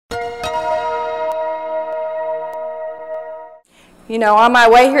You know, on my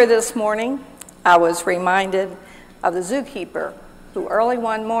way here this morning, I was reminded of the zookeeper who early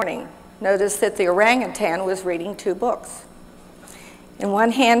one morning noticed that the orangutan was reading two books. In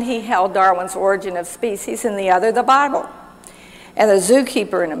one hand, he held Darwin's Origin of Species, in the other, the Bible. And the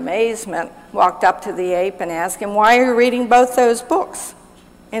zookeeper, in amazement, walked up to the ape and asked him, "Why are you reading both those books?"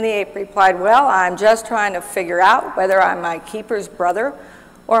 And the ape replied, "Well, I'm just trying to figure out whether I'm my keeper's brother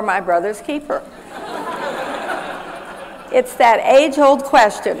or my brother's keeper." It's that age-old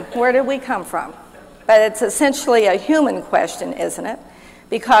question, where did we come from? But it's essentially a human question, isn't it?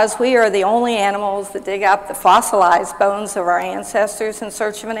 Because we are the only animals that dig up the fossilized bones of our ancestors in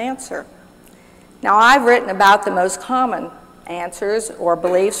search of an answer. Now, I've written about the most common answers or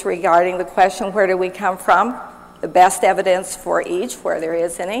beliefs regarding the question, where do we come from? The best evidence for each, where there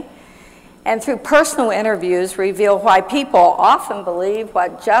is any. And through personal interviews, reveal why people often believe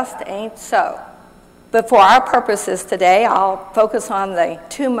what just ain't so. But for our purposes today, I'll focus on the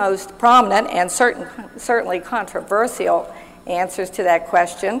two most prominent and certainly controversial answers to that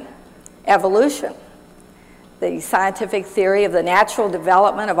question. Evolution, the scientific theory of the natural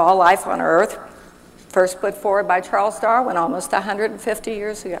development of all life on Earth, first put forward by Charles Darwin almost 150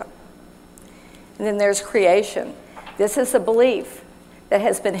 years ago. And then there's creation. This is a belief that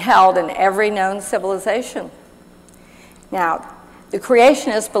has been held in every known civilization. Now, the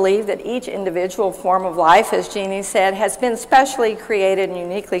creationists believe that each individual form of life, as Jeannie said, has been specially created and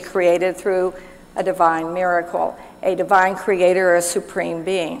uniquely created through a divine miracle, a divine creator or a supreme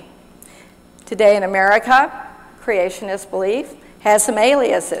being. Today in America, creationist belief has some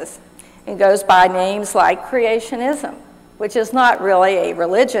aliases and goes by names like creationism, which is not really a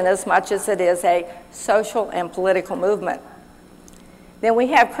religion as much as it is a social and political movement. Then we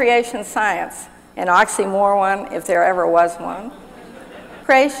have creation science, an oxymoron if there ever was one.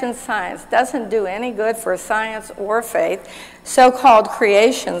 Creation science doesn't do any good for science or faith. So-called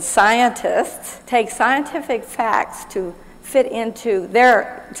creation scientists take scientific facts to fit into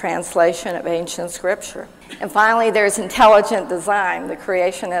their translation of ancient scripture. And finally, there's intelligent design, the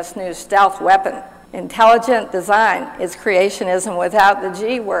creationist new stealth weapon. Intelligent design is creationism without the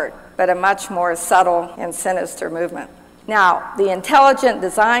G word, but a much more subtle and sinister movement. Now, the intelligent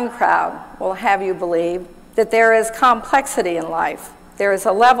design crowd will have you believe that there is complexity in life. There is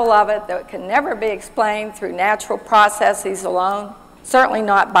a level of it that can never be explained through natural processes alone, certainly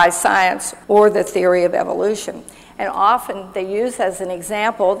not by science or the theory of evolution. And often they use as an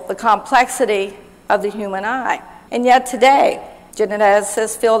example the complexity of the human eye. And yet today,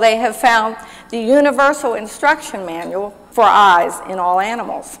 geneticists feel they have found the universal instruction manual for eyes in all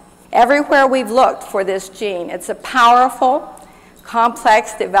animals. Everywhere we've looked for this gene, it's a powerful,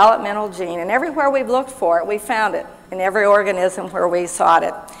 complex developmental gene, and everywhere we've looked for it, we found it in every organism where we sought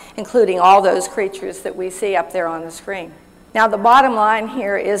it, including all those creatures that we see up there on the screen. Now, the bottom line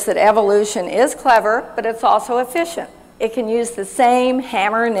here is that evolution is clever, but it's also efficient. It can use the same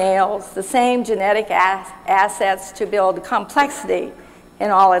hammer and nails, the same genetic assets to build complexity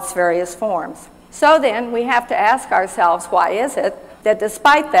in all its various forms. So then, we have to ask ourselves, why is it that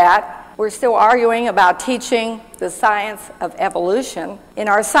despite that, we're still arguing about teaching the science of evolution in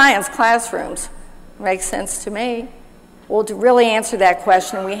our science classrooms? Makes sense to me. Well, to really answer that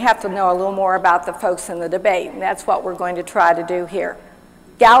question, we have to know a little more about the folks in the debate, and that's what we're going to try to do here.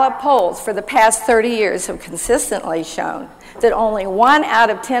 Gallup polls for the past 30 years have consistently shown that only 1 out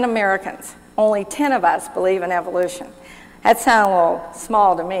of 10 Americans, only 10 of us, believe in evolution. That sounds a little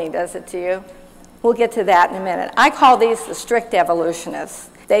small to me, does it to you? We'll get to that in a minute. I call these the strict evolutionists.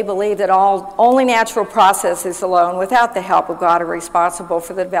 They believe that only natural processes alone, without the help of God, are responsible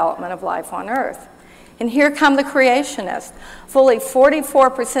for the development of life on Earth. And here come the creationists. Fully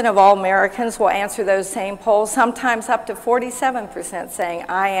 44% of all Americans will answer those same polls, sometimes up to 47% saying,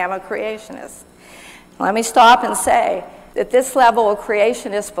 I am a creationist. Let me stop and say that this level of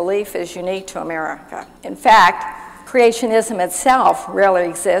creationist belief is unique to America. In fact, creationism itself rarely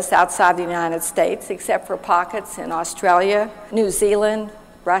exists outside the United States, except for pockets in Australia, New Zealand,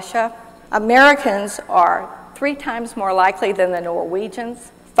 Russia. Americans are 3 times more likely than the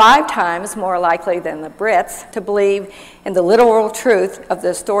Norwegians, 5 times more likely than the Brits to believe in the literal truth of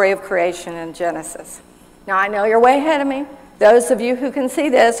the story of creation in Genesis. Now, I know you're way ahead of me. Those of you who can see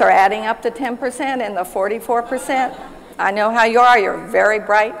this are adding up to 10% and the 44%. I know how you are. You're a very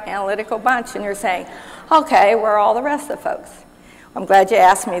bright, analytical bunch, and you're saying, okay, where are all the rest of the folks? I'm glad you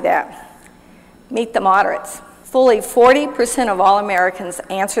asked me that. Meet the moderates. Fully 40% of all Americans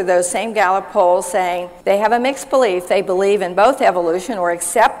answer those same Gallup polls saying they have a mixed belief. They believe in both evolution or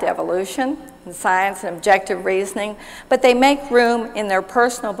accept evolution, and science and objective reasoning, but they make room in their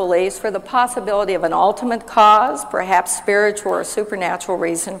personal beliefs for the possibility of an ultimate cause, perhaps spiritual or supernatural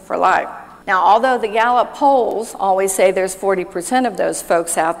reason for life. Now, although the Gallup polls always say there's 40% of those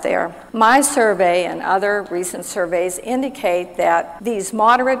folks out there, my survey and other recent surveys indicate that these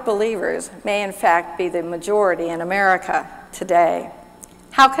moderate believers may in fact be the majority in America today.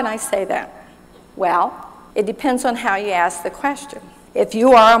 How can I say that? Well, it depends on how you ask the question. If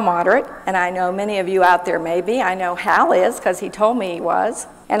you are a moderate, and I know many of you out there may be, I know Hal is because he told me he was,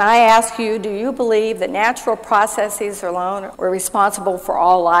 and I ask you, do you believe that natural processes alone are responsible for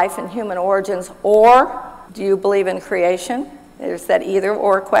all life and human origins, or do you believe in creation? There's that either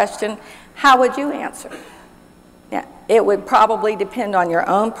or question. How would you answer? Yeah, it would probably depend on your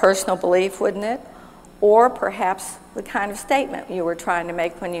own personal belief, wouldn't it? Or perhaps the kind of statement you were trying to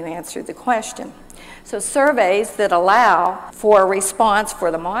make when you answered the question. So surveys that allow for a response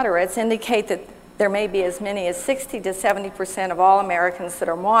for the moderates indicate that there may be as many as 60 to 70% of all Americans that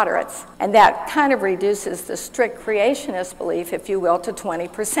are moderates. And that kind of reduces the strict creationist belief, if you will, to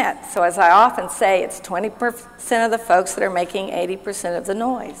 20%. So as I often say, it's 20% of the folks that are making 80% of the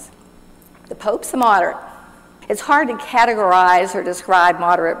noise. The Pope's a moderate. It's hard to categorize or describe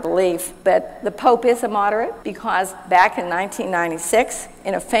moderate belief, but the Pope is a moderate because back in 1996,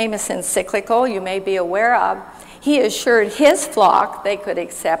 in a famous encyclical you may be aware of, he assured his flock they could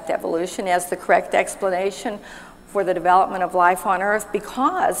accept evolution as the correct explanation for the development of life on Earth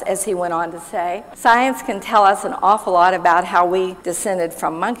because, as he went on to say, science can tell us an awful lot about how we descended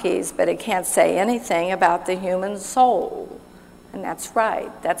from monkeys, but it can't say anything about the human soul. And that's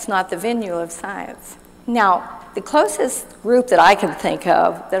right. That's not the venue of science. Now, the closest group that I can think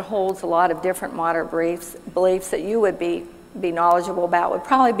of that holds a lot of different moderate beliefs that you would be knowledgeable about would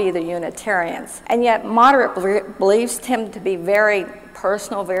probably be the Unitarians. And yet moderate beliefs tend to be very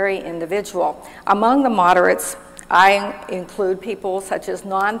personal, very individual. Among the moderates, I include people such as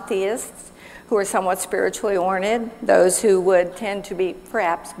non-theists who are somewhat spiritually oriented, those who would tend to be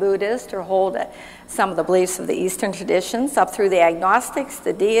perhaps Buddhist or hold some of the beliefs of the Eastern traditions, up through the agnostics,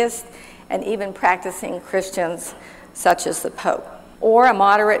 the deists, and even practicing Christians such as the Pope. Or a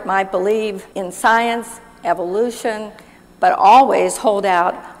moderate might believe in science, evolution, but always hold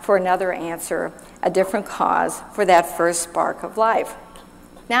out for another answer, a different cause for that first spark of life.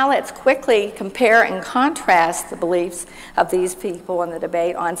 Now let's quickly compare and contrast the beliefs of these people in the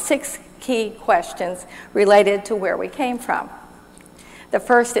debate on 6 key questions related to where we came from. The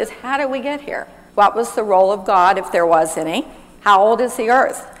first is, how did we get here? What was the role of God, if there was any? How old is the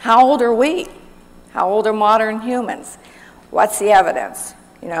Earth? How old are we? How old are modern humans? What's the evidence?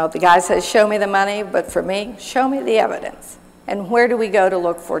 You know, the guy says, show me the money, but for me, show me the evidence. And where do we go to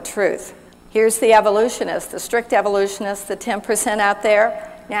look for truth? Here's the evolutionists, the strict evolutionists, the 10% out there.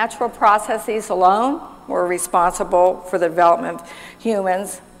 Natural processes alone were responsible for the development of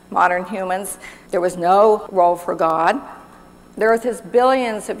humans, modern humans. There was no role for God. The Earth is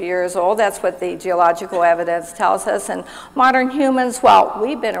billions of years old. That's what the geological evidence tells us. And modern humans, well,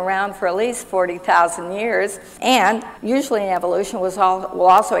 we've been around for at least 40,000 years. And usually in evolution, will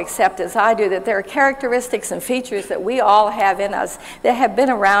also accept, as I do, that there are characteristics and features that we all have in us that have been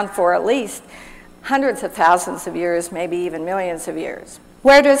around for at least hundreds of thousands of years, maybe even millions of years.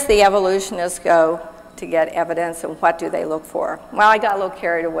 Where does the evolutionist go to get evidence, and what do they look for? Well, I got a little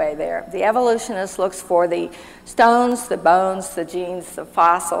carried away there. The evolutionist looks for the stones, the bones, the genes, the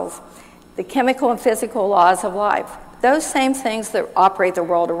fossils, the chemical and physical laws of life. Those same things that operate the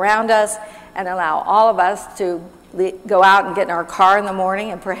world around us and allow all of us to go out and get in our car in the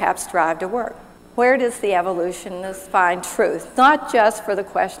morning and perhaps drive to work. Where does the evolutionist find truth? Not just for the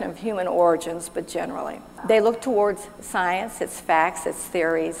question of human origins, but generally. They look towards science, its facts, its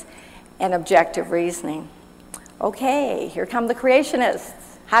theories, and objective reasoning. Okay, here come the creationists.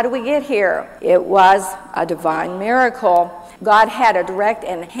 How do we get here? It was a divine miracle. God had a direct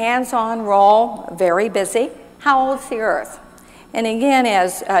and hands-on role, very busy. How old's the Earth? And again,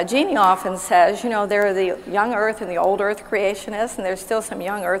 as Jeannie often says, you know, there are the young Earth and the old Earth creationists, and there's still some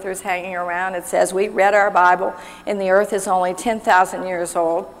young Earthers hanging around. It says, we read our Bible, and the Earth is only 10,000 years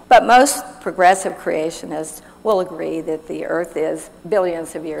old. But most progressive creationists will agree that the Earth is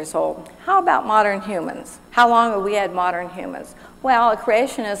billions of years old. How about modern humans? How long have we had modern humans? Well, a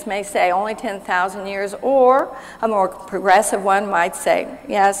creationist may say only 10,000 years, or a more progressive one might say,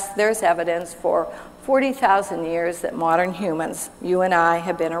 yes, there's evidence for 40,000 years that modern humans, you and I,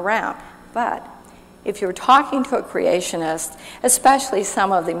 have been around. But if you're talking to a creationist, especially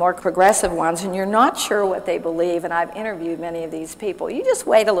some of the more progressive ones, and you're not sure what they believe, and I've interviewed many of these people, you just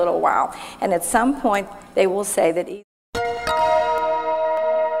wait a little while, and at some point they will say that